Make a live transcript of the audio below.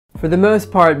For the most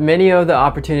part, many of the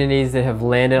opportunities that have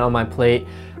landed on my plate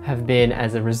have been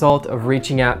as a result of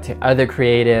reaching out to other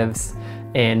creatives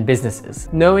and businesses.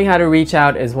 Knowing how to reach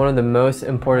out is one of the most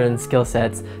important skill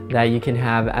sets that you can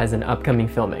have as an upcoming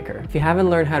filmmaker. If you haven't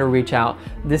learned how to reach out,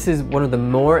 this is one of the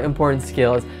more important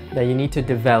skills that you need to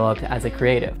develop as a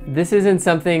creative. This isn't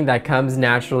something that comes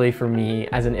naturally for me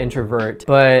as an introvert,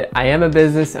 but I am a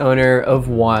business owner of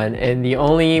one, and the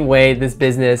only way this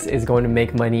business is going to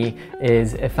make money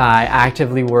is if I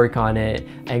actively work on it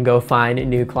and go find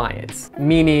new clients,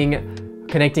 meaning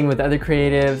connecting with other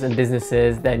creatives and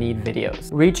businesses that need videos.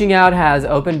 Reaching out has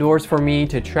opened doors for me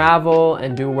to travel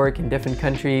and do work in different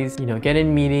countries, get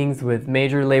in meetings with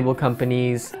major label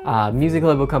companies, music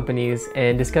label companies,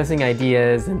 and discussing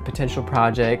ideas and potential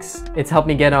projects. It's helped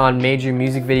me get on major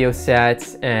music video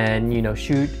sets and,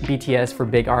 shoot BTS for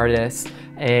big artists,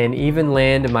 and even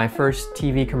land my first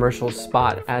TV commercial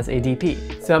spot as a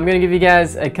DP. So I'm gonna give you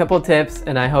guys a couple tips,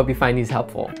 and I hope you find these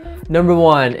helpful. Number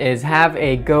one is have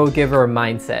a go-giver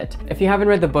mindset. If you haven't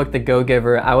read the book, The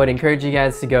Go-Giver, I would encourage you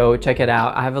guys to go check it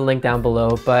out. I have a link down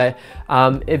below, but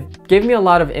it gave me a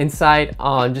lot of insight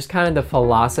on just kind of the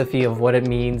philosophy of what it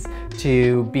means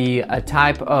to be a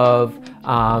type of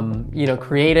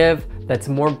creative that's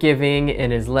more giving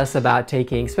and is less about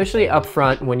taking, especially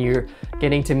upfront when you're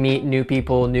getting to meet new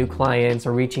people, new clients,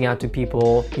 or reaching out to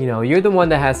people. You're the one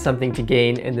that has something to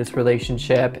gain in this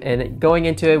relationship, and going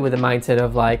into it with a mindset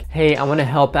of like, hey, I want to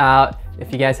help out.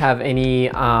 If you guys have any,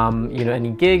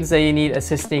 any gigs that you need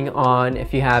assisting on,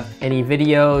 if you have any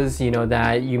videos,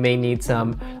 that you may need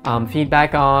some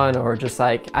feedback on, or just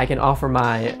like I can offer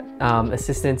my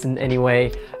assistance in any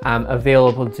way, I'm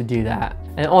available to do that.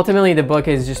 And ultimately, the book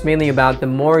is just mainly about the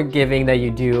more giving that you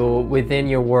do within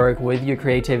your work, with your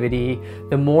creativity,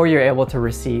 the more you're able to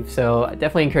receive. So I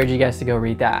definitely encourage you guys to go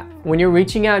read that. When you're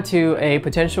reaching out to a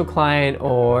potential client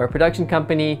or a production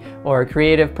company or a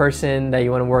creative person that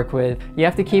you want to work with, you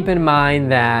have to keep in mind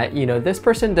that, this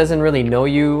person doesn't really know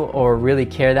you or really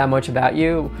care that much about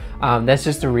you. That's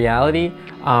just a reality.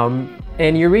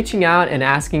 And you're reaching out and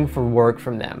asking for work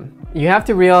from them. You have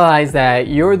to realize that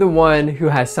you're the one who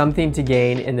has something to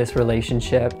gain in this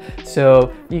relationship,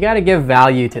 so you got to give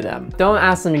value to them. Don't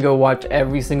ask them to go watch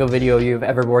every single video you've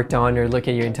ever worked on or look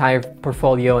at your entire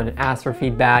portfolio and ask for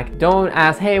feedback. Don't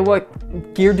ask, hey,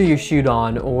 what gear do you shoot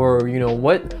on, or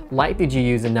what light did you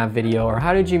use in that video, or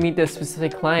how did you meet this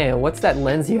specific client, what's that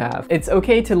lens you have. It's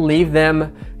okay to leave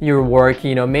them your work,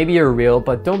 maybe you're real,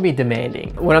 but don't be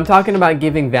demanding. When I'm talking about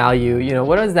giving value,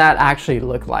 what does that actually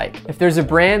look like? If there's a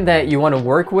brand that you want to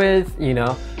work with,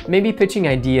 maybe pitching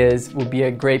ideas would be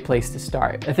a great place to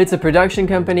start. If it's a production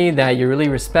company that you really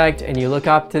respect and you look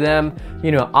up to them,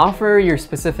 offer your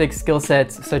specific skill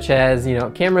sets, such as,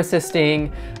 camera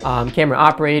assisting, camera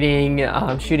operating,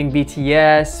 shooting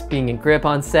BTS, being a grip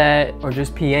on set, or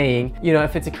just PAing.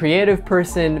 If it's a creative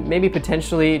person, maybe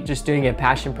potentially just doing a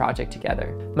passion project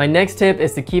together. My next tip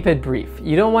is to keep it brief.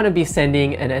 You don't want to be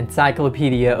sending an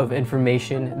encyclopedia of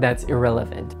information that's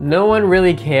irrelevant. No one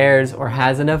really cares or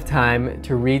has enough time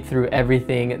to read through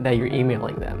everything that you're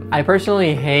emailing them. I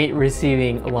personally hate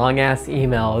receiving long-ass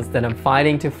emails that I'm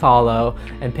fighting to follow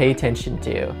and pay attention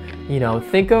to.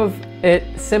 Think of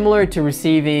it similar to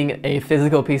receiving a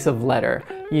physical piece of letter.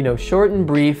 Short and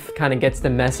brief kind of gets the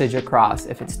message across.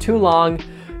 If it's too long,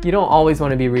 you don't always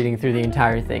want to be reading through the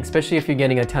entire thing, especially if you're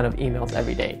getting a ton of emails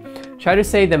every day. Try to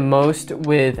say the most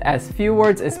with as few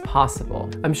words as possible.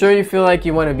 I'm sure you feel like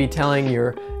you want to be telling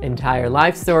your entire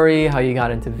life story, how you got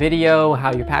into video,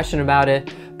 how you're passionate about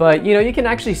it, but you can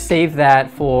actually save that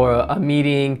for a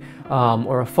meeting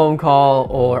or a phone call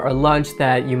or a lunch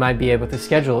that you might be able to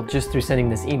schedule just through sending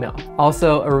this email.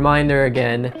 Also, a reminder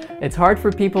again, it's hard for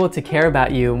people to care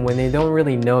about you when they don't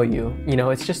really know you.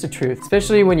 It's just the truth,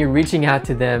 especially when you're reaching out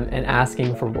to them and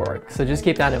asking for work. So just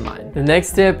keep that in mind. The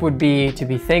next tip would be to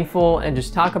be thankful and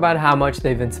just talk about how much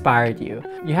they've inspired you.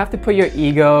 You have to put your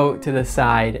ego to the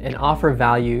side and offer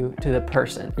value to the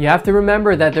person. You have to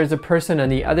remember that there's a person on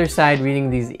the other side reading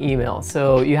these emails,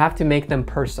 so you have to make them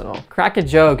personal. Crack a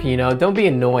joke, don't be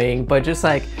annoying, but just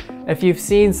like, if you've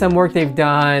seen some work they've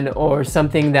done or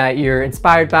something that you're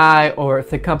inspired by, or if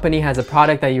the company has a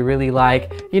product that you really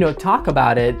like, talk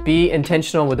about it. Be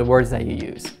intentional with the words that you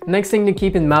use. Next thing to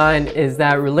keep in mind is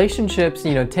that relationships,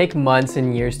 take months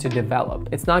and years to develop.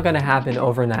 It's not going to happen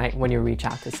overnight when you reach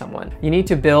out to someone. You need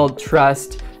to build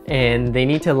trust, and they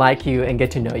need to like you and get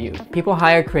to know you. People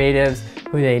hire creatives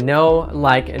who they know,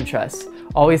 like, and trust.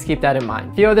 Always keep that in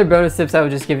mind. A few other bonus tips I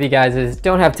would just give you guys is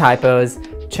don't have typos,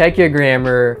 check your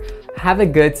grammar, Have a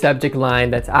good subject line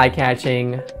that's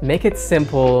eye-catching. Make it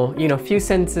simple, you know, few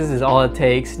sentences is all it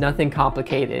takes, nothing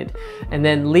complicated. And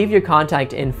then leave your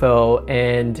contact info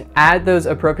and add those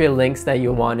appropriate links that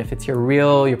you want. If it's your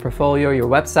reel, your portfolio, your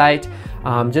website,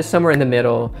 just somewhere in the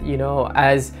middle. You know,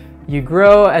 as you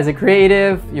grow as a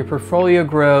creative, your portfolio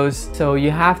grows, so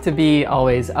you have to be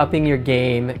always upping your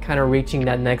game, kind of reaching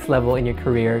that next level in your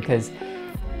career, because,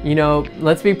 you know,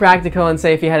 let's be practical and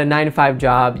say if you had a 9-to-5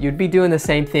 job, you'd be doing the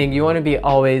same thing. You want to be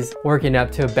always working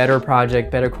up to a better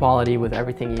project, better quality with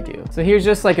everything you do. So here's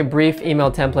just like a brief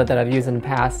email template that I've used in the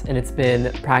past, and it's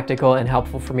been practical and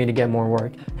helpful for me to get more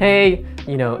work. Hey,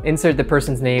 you know, insert the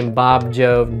person's name, Bob,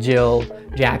 Joe, Jill,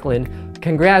 Jacqueline.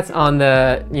 Congrats on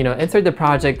the, you know, insert the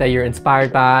project that you're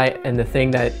inspired by and the thing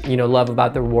that, you know, love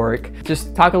about the work.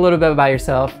 Just talk a little bit about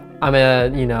yourself. I'm a,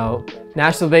 you know,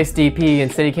 Nashville-based DP and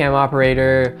steadicam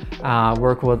operator.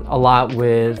 Work with a lot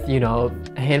with, you know,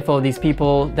 a handful of these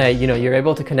people that, you know, you're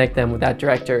able to connect them with that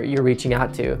director you're reaching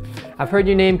out to. I've heard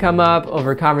your name come up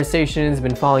over conversations,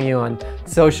 been following you on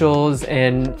socials,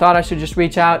 and thought I should just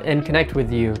reach out and connect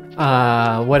with you.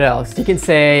 What else? You can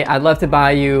say, I'd love to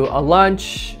buy you a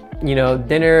lunch, you know,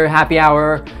 dinner, happy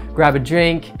hour, grab a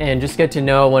drink, and just get to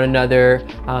know one another.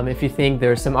 If you think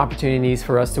there's some opportunities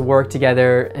for us to work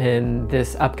together in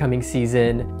this upcoming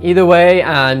season. Either way,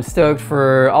 I'm stoked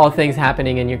for all things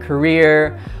happening in your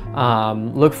career.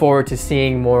 Look forward to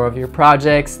seeing more of your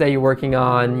projects that you're working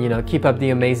on. You know, keep up the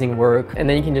amazing work. And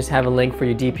then you can just have a link for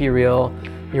your DP reel,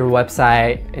 your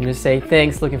website, and just say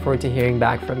thanks, looking forward to hearing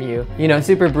back from you. You know,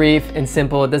 super brief and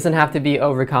simple. It doesn't have to be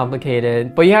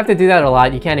overcomplicated, but you have to do that a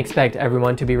lot. You can't expect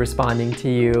everyone to be responding to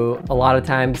you. A lot of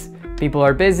times people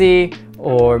are busy,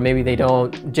 or maybe they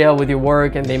don't gel with your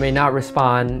work and they may not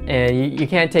respond, and you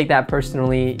can't take that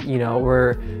personally. You know,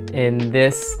 we're in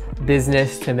this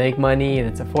business to make money, and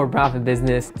it's a for-profit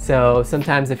business. So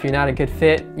sometimes if you're not a good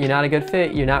fit, you're not a good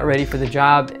fit, you're not ready for the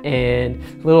job, and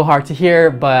a little hard to hear,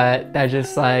 but that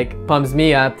just like pumps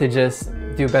me up to just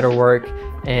do better work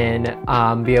and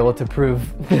be able to prove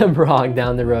them wrong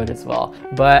down the road as well.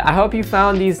 But I hope you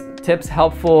found these tips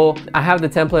helpful. I have the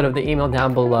template of the email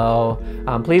down below.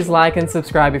 Please like and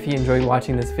subscribe if you enjoyed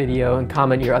watching this video, and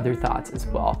comment your other thoughts as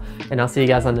well. And I'll see you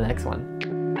guys on the next one.